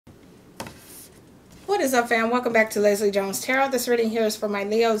What is up, fam? Welcome back to Lesley Jones Tarot. This reading here is for my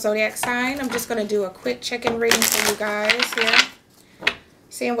Leo zodiac sign. I'm just going to do a quick check-in reading for you guys here.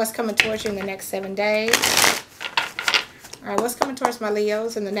 Seeing what's coming towards you in the next 7 days. All right, what's coming towards my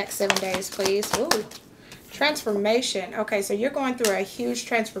Leos in the next 7 days, please? Ooh, transformation. Okay, so you're going through a huge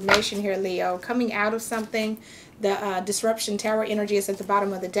transformation here, Leo. Coming out of something. The disruption tower energy is at the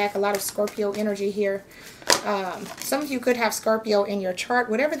bottom of the deck. A lot of Scorpio energy here. Some of you could have Scorpio in your chart.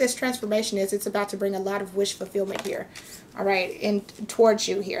 Whatever this transformation is, it's about to bring a lot of wish fulfillment here. All right, and towards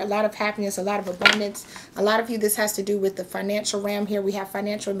you here. A lot of happiness, a lot of abundance. A lot of you, this has to do with the financial realm here. We have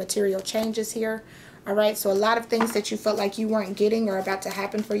financial and material changes here. All right, so a lot of things that you felt like you weren't getting are about to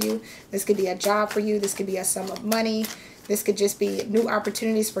happen for you. This could be a job for you. This could be a sum of money. This could just be new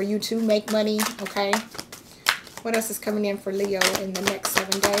opportunities for you to make money, okay? What else is coming in for Leo in the next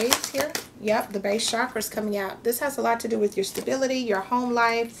 7 days here? Yep, the base chakra is coming out. This has a lot to do with your stability, your home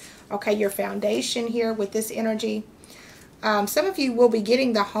life, okay, your foundation here with this energy. Some of you will be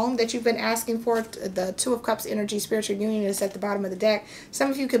getting the home that you've been asking for. The Two of Cups energy, spiritual union, is at the bottom of the deck.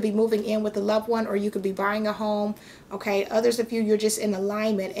 Some of you could be moving in with a loved one, or you could be buying a home. Okay, others of you, you're just in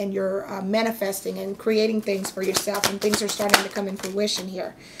alignment and you're manifesting and creating things for yourself, and things are starting to come in fruition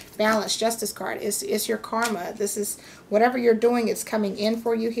here. Balance, Justice card. It's your karma. This is whatever you're doing, it's coming in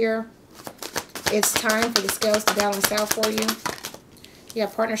for you here. It's time for the scales to balance out for you. You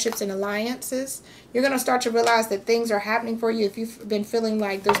have partnerships and alliances. You're going to start to realize that things are happening for you. If you've been feeling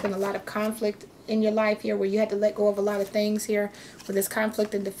like there's been a lot of conflict in your life here, where you had to let go of a lot of things here, with this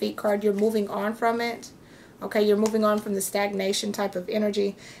conflict and defeat card, you're moving on from it. Okay, you're moving on from the stagnation type of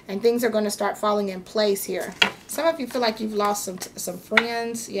energy, and things are going to start falling in place here. Some of you feel like you've lost some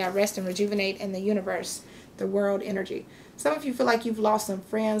friends. Yeah, rest and rejuvenate in the universe, the world energy. Some of you feel like you've lost some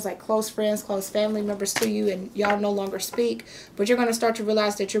friends, like close friends, close family members to you, and y'all no longer speak. But you're going to start to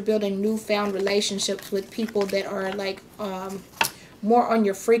realize that you're building newfound relationships with people that are like more on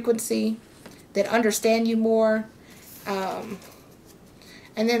your frequency, that understand you more. And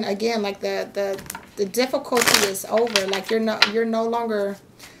then again, like the difficulty is over. Like you're no longer,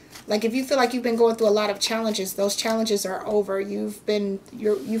 like if you feel like you've been going through a lot of challenges, those challenges are over. You've went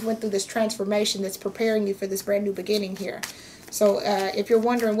through this transformation that's preparing you for this brand new beginning here. So if you're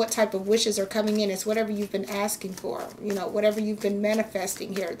wondering what type of wishes are coming in, it's whatever you've been asking for. You know, whatever you've been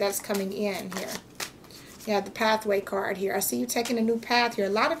manifesting here, that's coming in here. Yeah, the pathway card here. I see you taking a new path here. A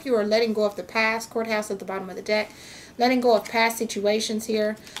lot of you are letting go of the past. Courthouse at the bottom of the deck. Letting go of past situations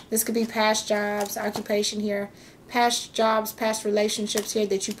here. This could be past jobs, occupation here. Past jobs, past relationships here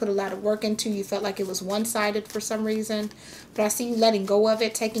that you put a lot of work into. You felt like it was one-sided for some reason. But I see you letting go of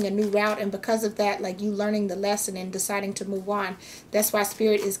it, taking a new route. And because of that, like you learning the lesson and deciding to move on. That's why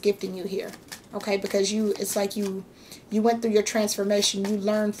Spirit is gifting you here. Okay, because it's like you went through your transformation. You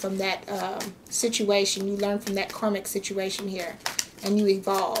learned from that situation. You learned from that karmic situation here. And you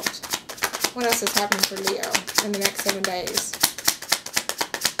evolved. What else is happening for Leo in the next 7 days?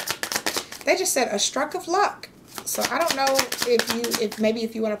 They just said a stroke of luck. So I don't know if maybe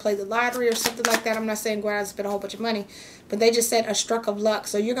you want to play the lottery or something like that. I'm not saying go out and spend a whole bunch of money. But they just said a stroke of luck.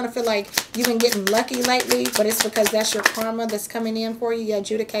 So you're going to feel like you've been getting lucky lately. But it's because that's your karma that's coming in for you. Your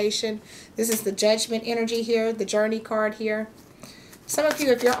adjudication. This is the judgment energy here. The journey card here. Some of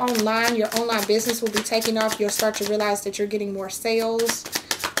you, if you're online, your online business will be taking off. You'll start to realize that you're getting more sales.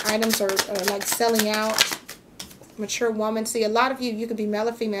 Items are like selling out. Mature woman. See, a lot of you could be male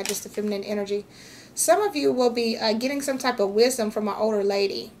or female, just the feminine energy. Some of you will be getting some type of wisdom from an older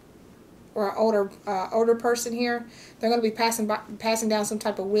lady or an older person here. They're going to be passing down some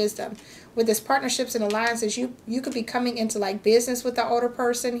type of wisdom. With this partnerships and alliances, you could be coming into like business with the older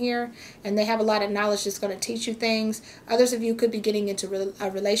person here, and they have a lot of knowledge that's going to teach you things. Others of you could be getting into a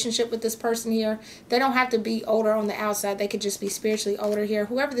relationship with this person here. They don't have to be older on the outside. They could just be spiritually older here.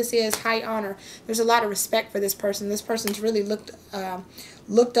 Whoever this is, high honor. There's a lot of respect for this person. This person's really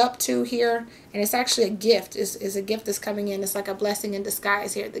looked up to here, and it's actually a gift. Is a gift that's coming in. It's like a blessing in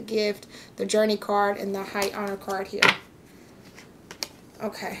disguise here. The gift, the journey card, and the high honor card here.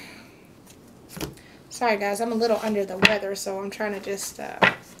 Okay. Sorry guys, I'm a little under the weather, so I'm trying to just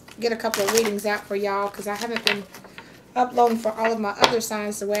get a couple of readings out for y'all, because I haven't been uploading for all of my other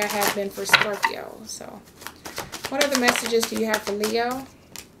signs the way I have been for Scorpio. So what other messages do you have for Leo?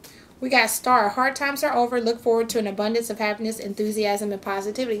 We got Star. Hard times are over. Look forward to an abundance of happiness, enthusiasm, and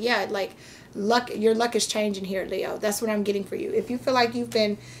positivity. Yeah, like luck. Your luck is changing here, Leo. That's what I'm getting for you. If you feel like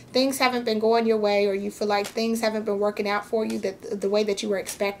things haven't been going your way, or you feel like things haven't been working out for you the way that you were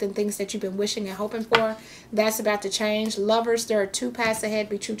expecting, things that you've been wishing and hoping for, that's about to change. Lovers, there are 2 paths ahead.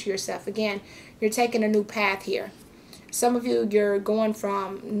 Be true to yourself. Again, you're taking a new path here. Some of you, you're going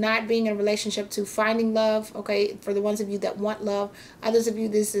from not being in a relationship to finding love, okay, for the ones of you that want love. Others of you,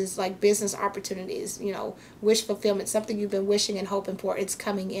 this is like business opportunities, you know, wish fulfillment, something you've been wishing and hoping for. It's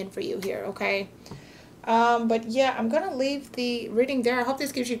coming in for you here, okay? But yeah, I'm going to leave the reading there. I hope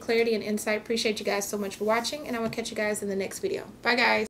this gives you clarity and insight. Appreciate you guys so much for watching, and I will catch you guys in the next video. Bye, guys.